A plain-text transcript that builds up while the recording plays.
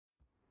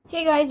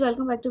Hey guys,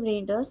 welcome back to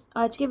ब्रेनहीटर्स।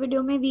 आज के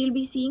video में we'll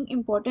be seeing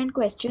important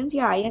questions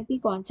या आईएमपी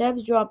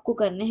कॉन्सेप्ट्स जो आपको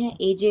करने हैं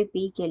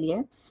एजेपी के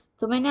लिए।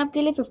 तो मैंने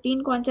आपके लिए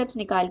 15 कॉन्सेप्ट्स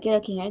निकाल के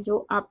रखे हैं जो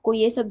आपको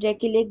ये सब्जेक्ट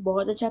के लिए एक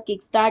बहुत अच्छा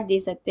किक स्टार्ट दे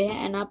सकते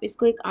हैं एंड आप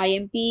इसको एक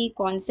आईएमपी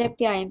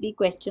कॉन्सेप्ट या आईएमपी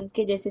क्वेश्चंस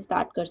के जैसे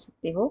स्टार्ट कर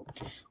सकते हो।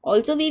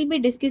 Also we'll be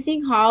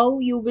discussing how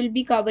you will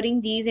be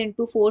covering these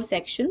into 4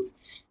 sections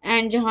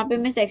and जहाँ पे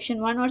मैं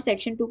सेक्शन 1 और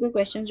सेक्शन 2 के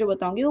क्वेश्चंस जो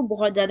बताऊंगी वो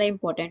बहुत ज़्यादा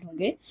इंपॉर्टेंट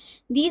होंगे।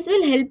 These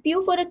will help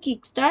you for a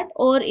kick start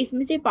और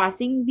इसमें से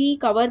पासिंग भी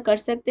कवर कर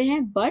सकते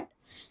हैं, but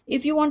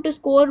if you want to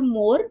score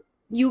more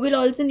you will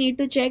also need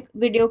to check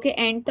video के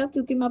एंड तक,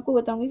 क्योंकि मैं आपको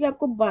बताऊंगी कि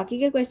आपको बाकी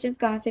के क्वेश्चंस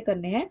कहाँ से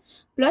करने हैं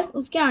प्लस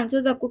उसके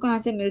आंसर्स आपको कहाँ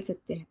से मिल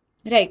सकते हैं।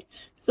 राइट,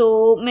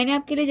 सो मैंने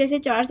आपके लिए जैसे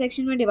 4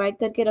 सेक्शन में डिवाइड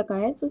करके रखा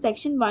है। सो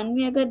सेक्शन 1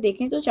 में अगर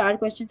देखें तो 4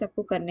 क्वेश्चंस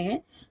आपको करने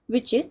हैं,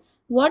 which is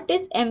what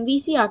is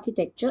MVC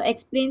architecture,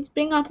 explain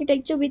spring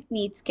architecture with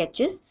need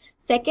sketches.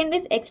 Second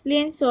is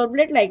explain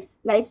servlet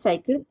life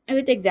cycle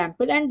with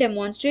example and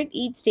demonstrate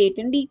each state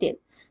in detail.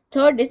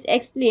 Third is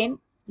explain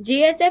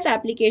JSF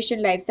application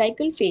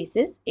lifecycle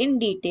phases in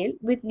detail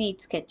with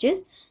neat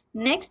sketches.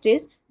 Next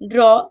is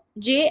draw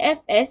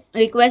JFS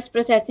request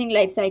processing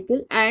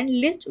lifecycle and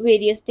list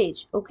various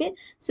stage. Okay,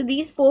 so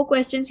these 4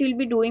 questions you'll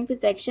be doing for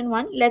section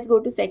 1. Let's go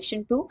to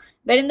section 2,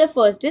 wherein the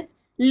first is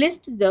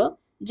list the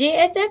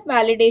JSF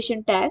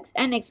validation tags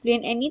and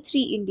explain any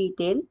 3 in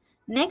detail.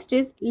 Next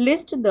is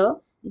list the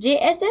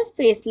JSF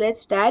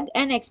facelets tag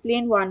and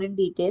explain one in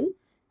detail.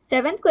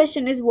 Seventh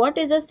question is what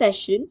is a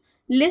session?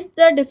 List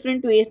the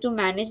different ways to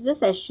manage the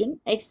session.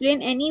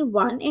 Explain any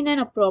one in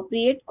an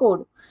appropriate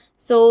code.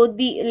 So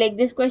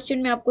this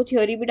question में आपको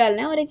theory भी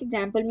डालना है और एक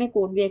example में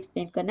code भी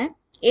explain करना है.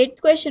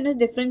 Eighth question is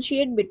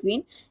differentiate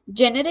between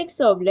generic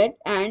servlet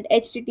and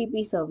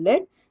HTTP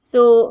servlet.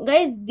 So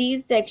guys,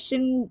 these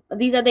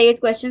are the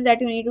 8 questions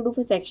that you need to do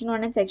for section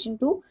 1 and section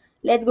 2.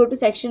 Let's go to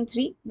section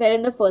 3,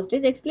 wherein the first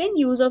is explain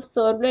use of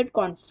servlet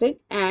config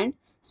and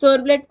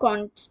servlet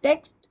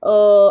context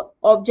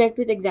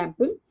object with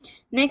example.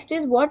 Next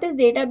is what is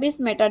database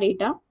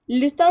metadata,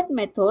 list out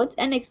methods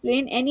and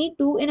explain any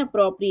 2 in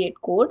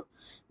appropriate code.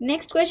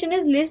 Next question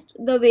is list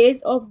the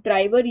ways of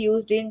driver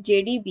used in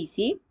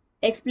JDBC,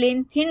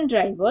 explain thin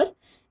driver.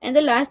 And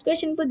the last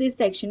question for this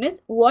section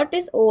is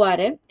what is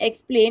ORM,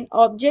 explain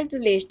object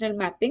relational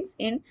mappings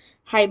in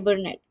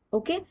Hibernate.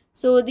 Okay,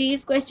 so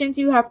these questions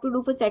you have to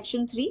do for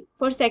section 3.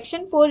 For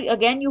section 4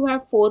 again you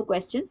have 4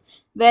 questions,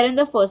 wherein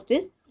the first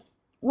is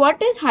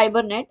what is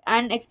Hibernate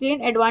and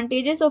explain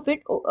advantages of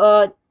it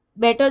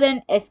better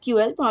than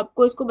SQL. तो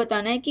आपको इसको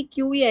बताना है कि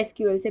क्यों ये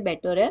SQL से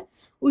better है.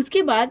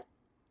 उसके बाद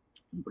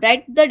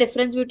write the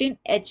difference between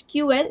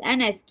HQL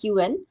and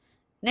SQL.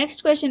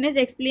 Next question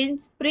is explain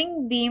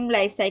Spring Beam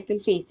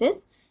lifecycle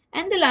phases.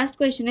 And the last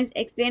question is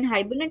explain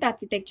Hibernate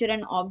architecture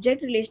and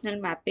object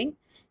relational mapping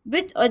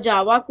with a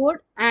Java code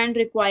and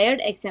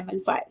required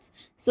XML files.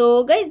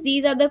 So guys,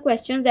 these are the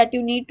questions that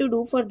you need to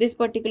do for this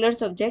particular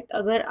subject.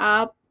 अगर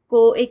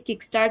आपको एक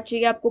kick start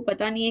चाहिए, आपको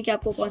पता नहीं है कि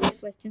आपको कौन से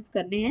क्वेश्चंस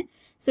करने हैं,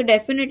 so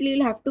definitely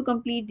you'll have to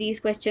complete these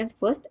questions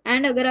first.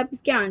 And अगर आप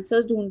इसके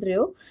आंसर्स ढूंढ रहे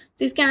हो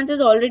तो इसके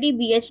आंसर्स ऑलरेडी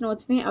BH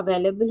नोट्स में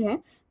अवेलेबल है,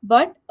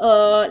 but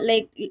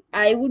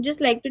I would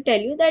just like to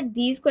tell you that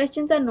these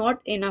questions are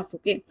not enough.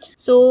 Okay,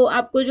 so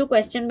आपको जो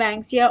question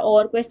banks या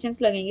और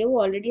questions लगेंगे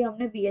वो already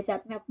हमने BH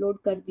app में upload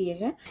कर दिए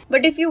हैं.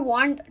 But if you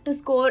want to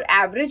score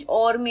average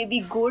or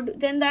maybe good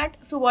than that,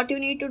 so what you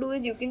need to do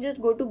is you can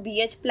just go to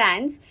BH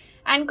plans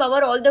and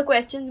cover all the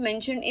questions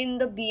mentioned in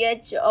the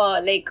BH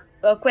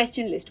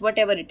question list,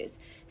 whatever it is.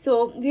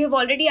 So we have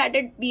already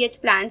added BH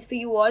plans for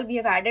you all. We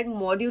have added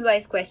module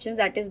wise questions,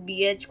 that is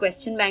BH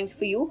question banks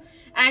for you,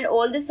 and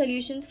all the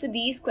solutions for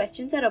these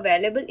questions are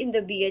available in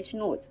the BH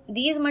notes.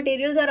 These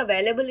materials are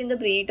available in the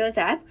BrainHeaters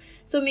app,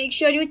 so make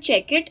sure you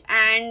check it.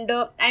 And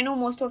I know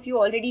most of you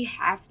already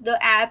have the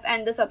app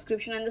and the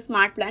subscription and the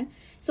smart plan,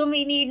 so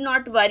we need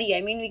not worry.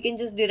 I mean, we can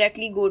just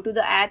directly go to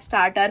the app,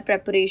 start our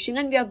preparation,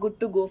 and we are good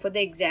to go for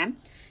the exam.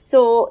 So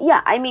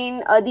yeah, I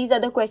mean, these are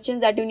the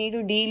questions that you need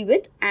to deal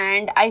with,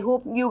 and I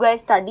hope you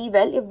guys study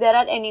well. If there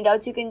are any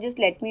doubts, you can just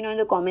let me know in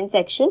the comment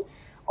section.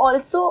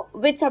 Also,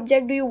 which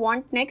subject do you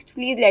want next?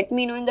 Please let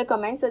me know in the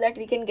comments so that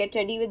we can get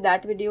ready with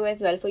that video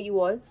as well for you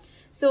all.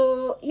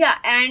 So yeah,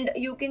 and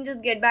you can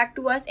just get back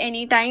to us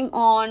anytime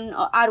on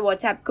our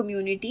WhatsApp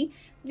community.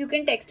 You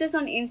can text us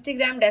on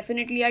Instagram.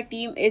 Definitely our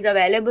team is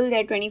available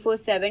there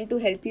 24/7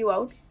 to help you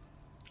out.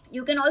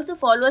 You can also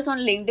follow us on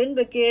LinkedIn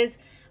because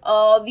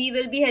we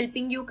will be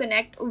helping you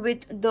connect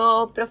with the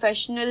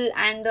professional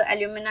and the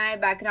alumni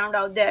background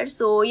out there.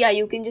 So yeah,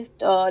 you can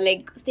just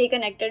stay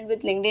connected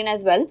with LinkedIn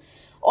as well.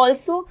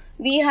 Also,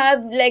 we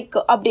have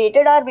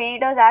updated our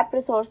BrainHeaters app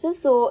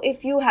resources. So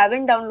if you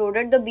haven't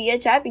downloaded the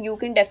BH app, you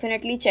can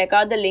definitely check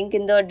out the link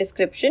in the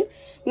description.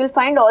 You'll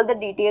find all the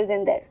details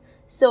in there.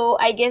 So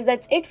I guess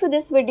that's it for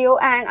this video,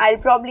 and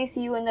I'll probably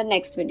see you in the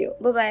next video.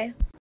 Bye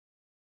bye.